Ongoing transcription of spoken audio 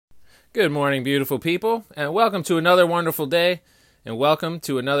Good morning, beautiful people, and welcome to another wonderful day, and welcome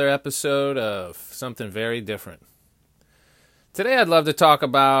to another episode of Something Very Different. Today I'd love to talk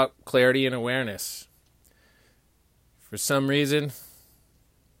about clarity and awareness. For some reason,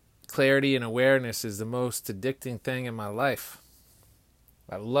 clarity and awareness is the most addicting thing in my life.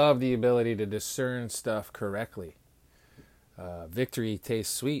 I love the ability to discern stuff correctly. Victory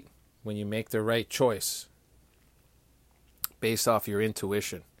tastes sweet when you make the right choice based off your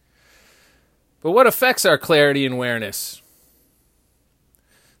intuition. But what affects our clarity and awareness?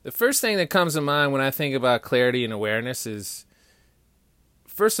 The first thing that comes to mind when I think about clarity and awareness is,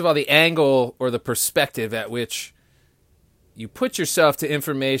 first of all, the angle or the perspective at which you put yourself to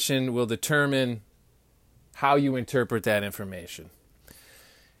information will determine how you interpret that information.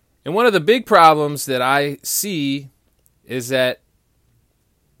 And one of the big problems that I see is that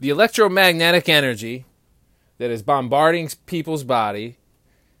the electromagnetic energy that is bombarding people's body,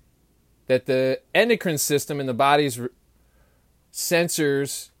 that the endocrine system in the body's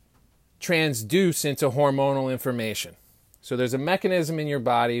sensors transduce into hormonal information. So there's a mechanism in your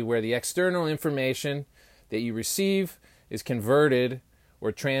body where the external information that you receive is converted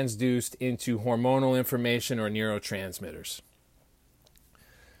or transduced into hormonal information or neurotransmitters.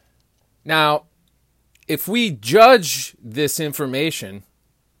 Now, if we judge this information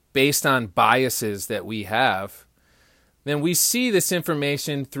based on biases that we have, then we see this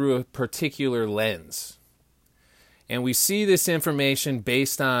information through a particular lens. And we see this information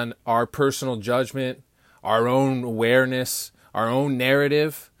based on our personal judgment, our own awareness, our own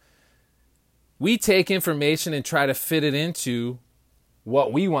narrative. We take information and try to fit it into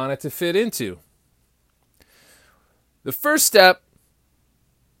what we want it to fit into. The first step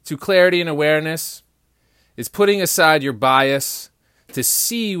to clarity and awareness is putting aside your bias to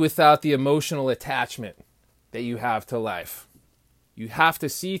see without the emotional attachment that you have to life. You have to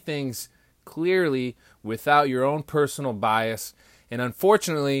see things clearly without your own personal bias. And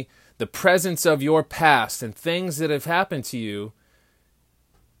unfortunately, the presence of your past and things that have happened to you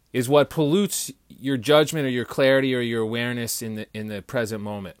is what pollutes your judgment or your clarity or your awareness in the present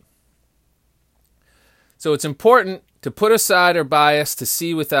moment. So it's important to put aside our bias to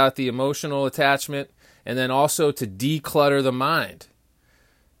see without the emotional attachment, and then also to declutter the mind.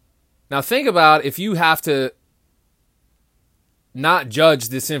 Now think about if you have to not judge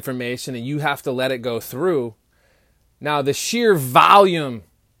this information and you have to let it go through. Now the sheer volume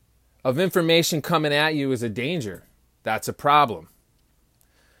of information coming at you is a danger. That's a problem.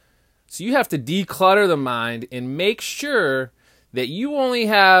 So you have to declutter the mind and make sure that you only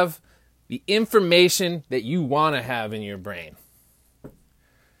have the information that you want to have in your brain.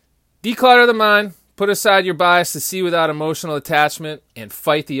 Declutter the mind, put aside your bias to see without emotional attachment, and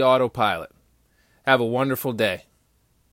fight the autopilot. Have a wonderful day.